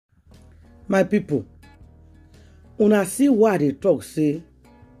My people, una see why they talk say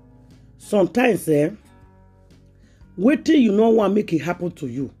sometimes wetin you no want make it happen to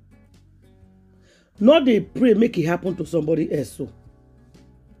you, not they pray make it happen to somebody else. So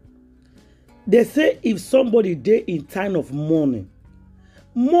they say if somebody dey in time of mourning,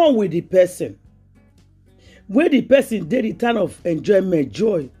 mourn with the person. When the person dey in time of enjoyment,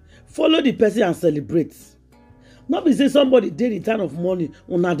 joy, follow the person and celebrate. Not be say somebody dey in time of mourning,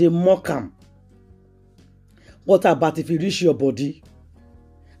 una dey mock am. What about if you reach your body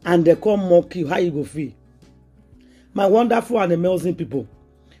and they come mock you, how you go feel? My wonderful and amazing people,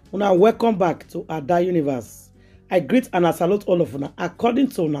 una welcome back to Ada Universe. I greet and I salute all of una according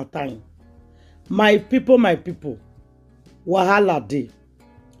to una time. My people, wahala dey.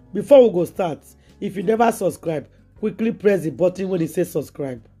 Before we go start, if you never subscribe, quickly press the button when it says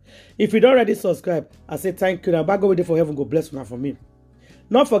subscribe. If you don't already subscribe, I say thank you. I'm back over there for heaven. Go bless una for me.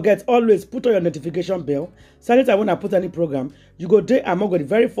 Not forget, always put on your notification bell. So anytime when I put any program, you go there and go the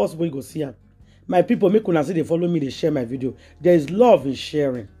very first way you go see it. My people, make una see they follow me, they share my video. There is love in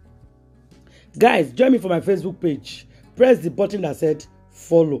sharing. Guys, join me for my Facebook page. Press the button that said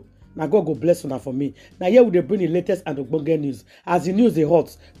follow. Now God go bless una for me. Now here we bring the latest and the news. As the news is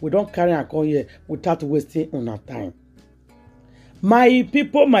hot, we don't carry and come here without wasting una time. My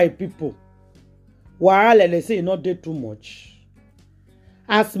people, wahala they say not dey too much.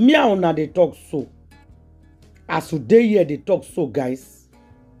 As me and una they talk so. As today here they talk so, guys.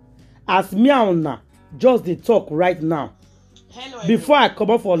 As me and una just they talk right now. Hello, before I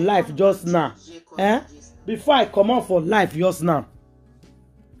come out for life just now. Before I come out for life just now.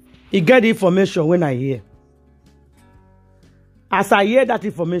 You get the information when I hear. As I hear that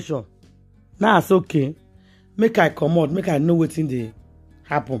information, now it's okay. Make I come out, make I know what's in the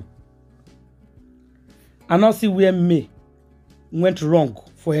happen. I not see where me went wrong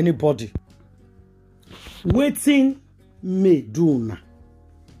for anybody. Waiting me do now.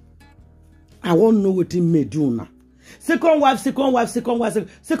 I won't know what me do now. Second wife. Second wife,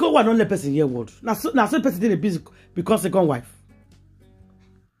 not let person hear word. Now so person did because second wife.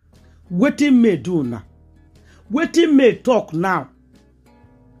 Waiting me do now. Waiting me talk now.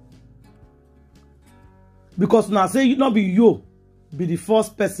 Because now say you not be you be the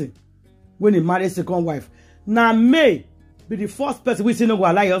first person when he marry second wife. Now May be the first person we say no go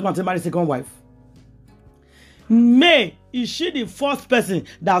allow your husband to marry second wife. May is she the first person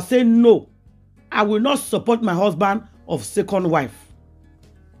that say no, I will not support my husband of second wife.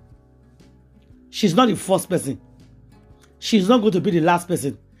 She's not the first person. She's not going to be the last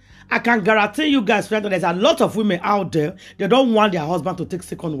person. I can guarantee you guys that there's a lot of women out there, they don't want their husband to take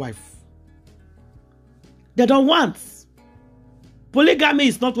second wife. They don't want. Polygamy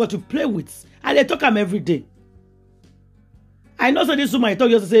is not what you play with. And they talk them every day. I know so this woman I talk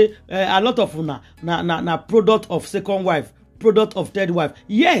just to say a lot of na product of second wife, product of third wife.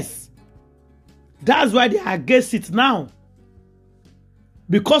 Yes. That's why they are against it now.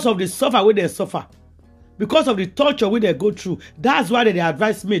 Because of the suffer where they suffer. Because of the torture where they go through. That's why they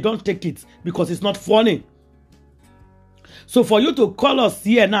advise me, don't take it. Because it's not funny. So for you to call us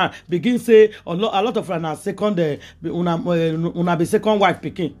here now, begin say a lot of una second una be second wife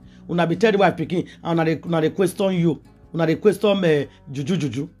picking, una be third wife picking, and una they question you, una they question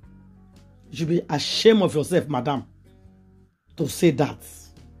juju. You should be ashamed of yourself, madam, to say that.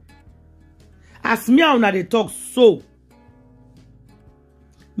 As me and una they talk so,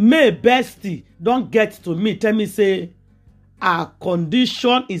 May bestie don't get to me, tell me say our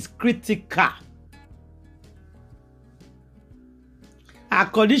condition is critical. Her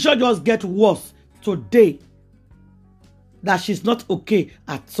condition just get worse today. That she's not okay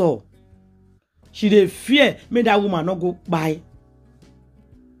at all. She dey fear make that woman not go by.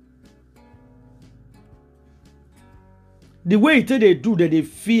 The way it they do, they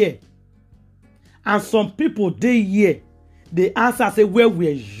fear. And some people they here, they answer say, where were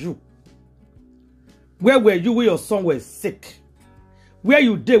you? Where were you when your son was sick? Where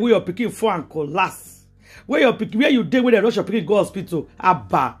you did where your pikin fall and collapse? Where you did when they rush your pikin go hospital?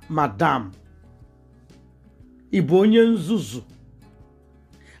 Abba, madam. Ibonye Zuzu.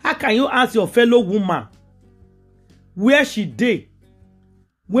 How can you ask your fellow woman where she did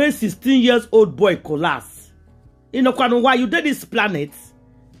when 16 years old boy collapsed? You know why you did this planet?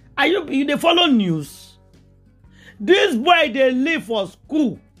 Are you they follow news? This boy they live for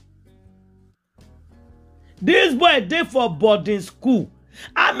school. This boy they for boarding school.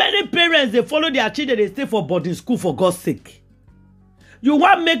 How many parents they follow their children they stay for boarding school for God's sake? You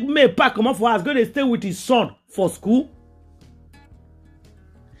want make me pack come up for us, go to stay with his son for school?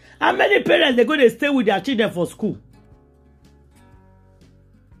 How many parents they go to stay with their children for school?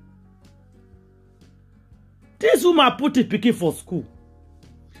 This woman put the pikin for school.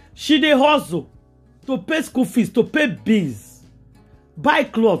 She dey hustle to pay school fees, to pay bills, buy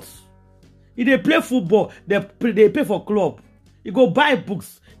clothes. If they play football, they pay for club. You go buy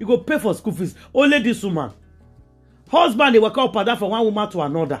books. You go pay for school fees. Only this woman. Husband, they work up and down from one woman to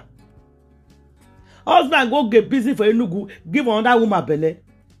another. Husband go get busy for Enugu, give another woman belle.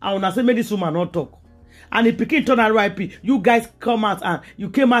 And when I say, make this woman not talk. And the pikin turn and RIP. You guys come out and you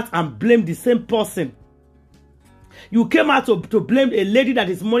came out and blame the same person. You came out to blame a lady that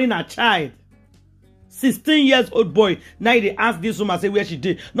is mourning her child. 16 years old boy. Now they ask this woman, say where she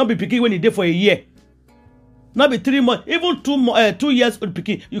did. Not be pikin when he did for a year. Not be 3 months. Even 2 years old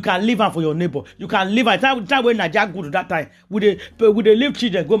pikin. You can leave her for your neighbor. You can leave her. Time when Nigeria go to that time. With the leave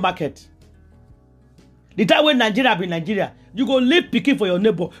children go market. The time when Nigeria be Nigeria. You go leave pikin for your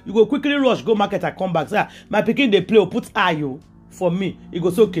neighbor. You go quickly rush, go market and come back. Say, my pikin they play or put ayo for me. It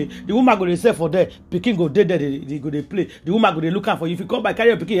goes okay. The woman go they say for there. Pikin go there. They go they play. The woman go they look out for you. If you come back, carry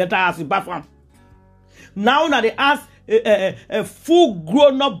your pikin, enter house in bathroom. Now they ask a full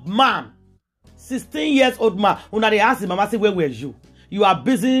grown-up man, 16 years old man. Una they ask him, mama say, where were you? You are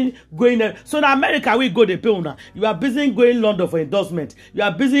busy going there. So in America, we go the pay una. You are busy going London for endorsement. You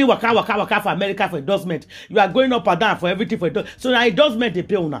are busy waka for America for endorsement. You are going up and down for everything for endorsement. So now endorsement they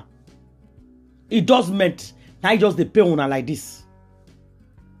pay una. Endorsement. Now just they pay una like this.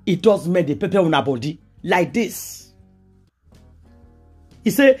 Endorsement they pay una body like this.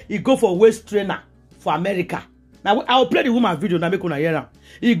 He say he go for waist trainer for America. Now I'll play the woman video now make una hear am.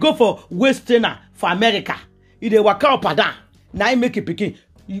 He go for waist trainer for America. He dey waka up and down. Now I make a pikin.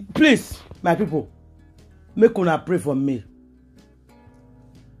 Please, my people, make una pray for me.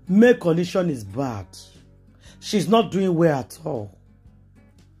 My condition is bad. She's not doing well at all.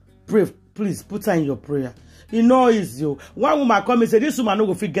 Pray, please put her in your prayer. You know it's you. One woman come and say, this woman no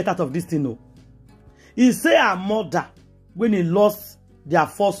go fit get out of this thing. No. He say her mother, when he lost their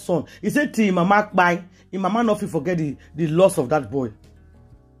first son, he said to him, mama bye. His mama not fit forget the loss of that boy.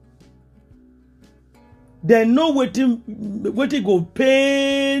 They know waiting go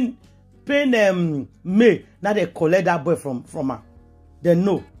pain me. Now they collect that boy from her. They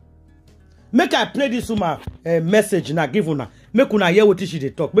know. Make I play this woman message now. Give una. Make una hear what she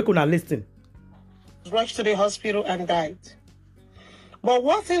dey talk. Make una listen. Rushed to the hospital and died. But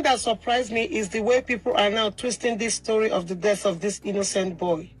one thing that surprised me is the way people are now twisting this story of the death of this innocent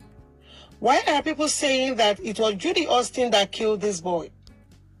boy. Why are people saying that it was Judy Austin that killed this boy?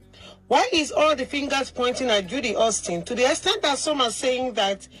 Why is all the fingers pointing at Judy Austin to the extent that some are saying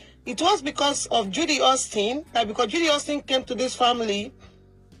that it was because of Judy Austin, that because Judy Austin came to this family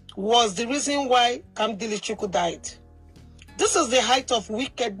was the reason why Kamdilichuku died? This is the height of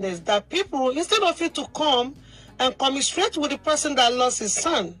wickedness, that people, instead of you to come and commiserate with the person that lost his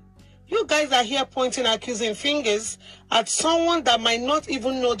son, you guys are here pointing accusing fingers at someone that might not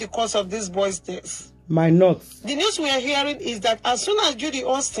even know the cause of this boy's death. Might not. The news we are hearing is that as soon as Judy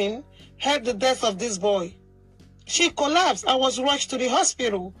Austin heard the death of this boy, she collapsed and was rushed to the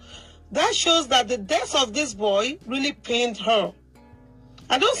hospital. That shows that the death of this boy really pained her.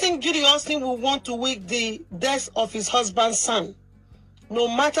 I don't think Judy Austin will want to wake the death of his husband's son, no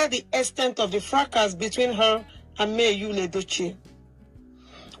matter the extent of the fracas between her and Yule Eudochie.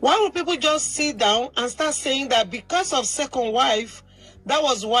 Why would people just sit down and start saying that because of second wife, that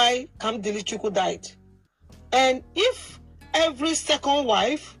was why Kamdilichuku died? And if every second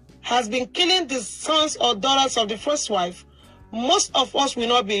wife has been killing the sons or daughters of the first wife, most of us will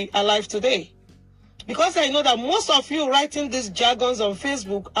not be alive today. Because I know that most of you writing these jargons on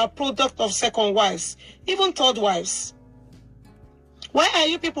Facebook are product of second wives, even third wives. Why are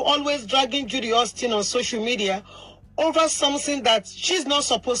you people always dragging Judy Austin on social media over something that she's not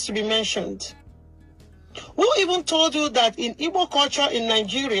supposed to be mentioned? Who even told you that in Igbo culture in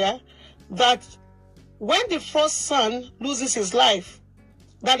Nigeria, that when the first son loses his life,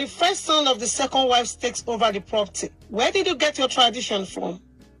 that the first son of the second wife takes over the property? Where did you get your tradition from?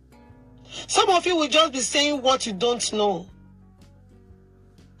 Some of you will just be saying what you don't know.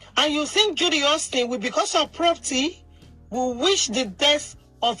 And you think Judy Austin will, because of property, will wish the death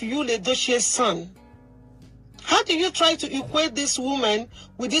of Yule Eudochie's son. How do you try to equate this woman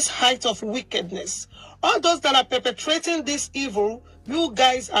with this height of wickedness? All those that are perpetrating this evil, you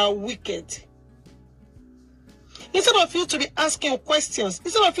guys are wicked. Instead of you to be asking questions,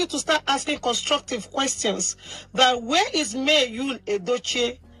 instead of you to start asking constructive questions, that where is Yule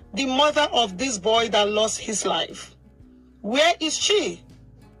Eudochie, the mother of this boy that lost his life? Where is she?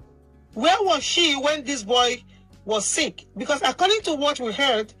 Where was she when this boy was sick? Because according to what we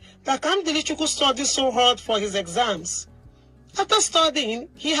heard, that Kamdilichuku studied so hard for his exams. After studying,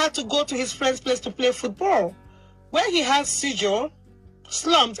 he had to go to his friend's place to play football. where he had seizure,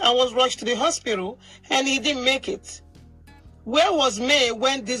 slumped, and was rushed to the hospital, and he didn't make it. Where was May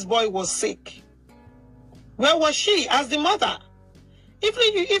when this boy was sick? Where was she as the mother?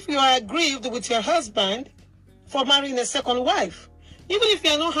 If you are aggrieved with your husband for marrying a second wife, even if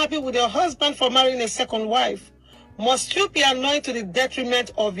you are not happy with your husband for marrying a second wife, must you be annoyed to the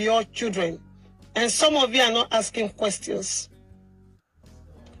detriment of your children? And some of you are not asking questions.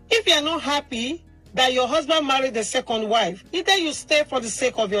 If you are not happy that your husband married a second wife, either you stay for the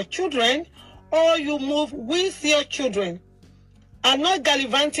sake of your children or you move with your children, and not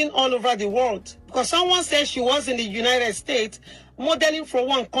gallivanting all over the world. Because someone said she was in the United States modeling for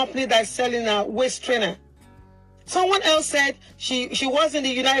one company that's selling a waist trainer. Someone else said she was in the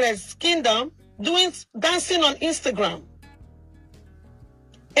United Kingdom dancing on Instagram.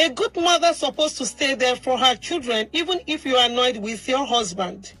 A good mother supposed to stay there for her children, even if you are annoyed with your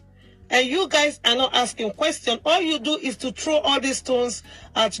husband. And you guys are not asking questions. All you do is to throw all these stones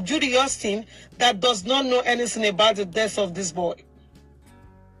at Judy Austin that does not know anything about the death of this boy.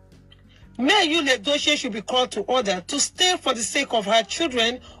 May Eudochie should be called to order to stay for the sake of her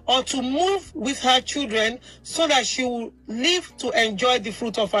children or to move with her children so that she will live to enjoy the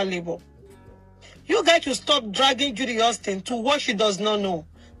fruit of her labor. You guys should stop dragging Judy Austin to what she does not know.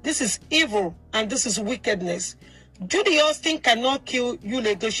 This is evil and this is wickedness. Judy Austin cannot kill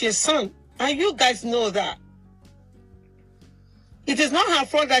Eudochie's son, and you guys know that. It is not her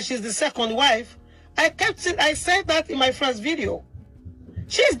fault that she's the second wife. I said that in my first video.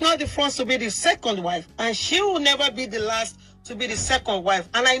 She is not the first to be the second wife, and she will never be the last to be the second wife.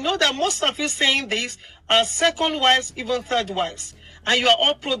 And I know that most of you saying this are second wives, even third wives. And you are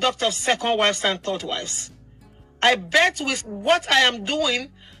all product of second wives and third wives. I bet with what I am doing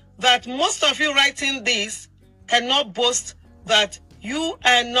that most of you writing this cannot boast that you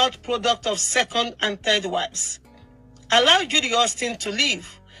are not product of second and third wives. Allow Judy Austin to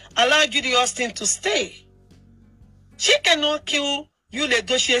live. Allow Judy Austin to stay. She cannot kill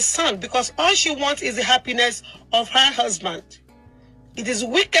Eudochie's son because all she wants is the happiness of her husband. It is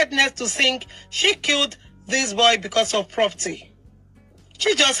wickedness to think she killed this boy because of property.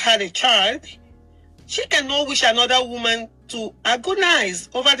 She just had a child. She cannot wish another woman to agonize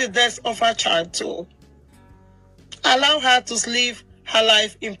over the death of her child too. Allow her to live her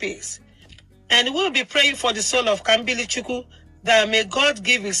life in peace. And we'll be praying for the soul of Kambili Chukwu, that may God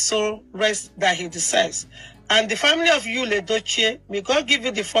give his soul rest that he deserves. And the family of Eudochie, may God give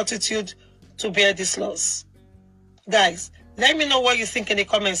you the fortitude to bear this loss. Guys, let me know what you think in the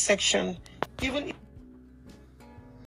comment section. Even if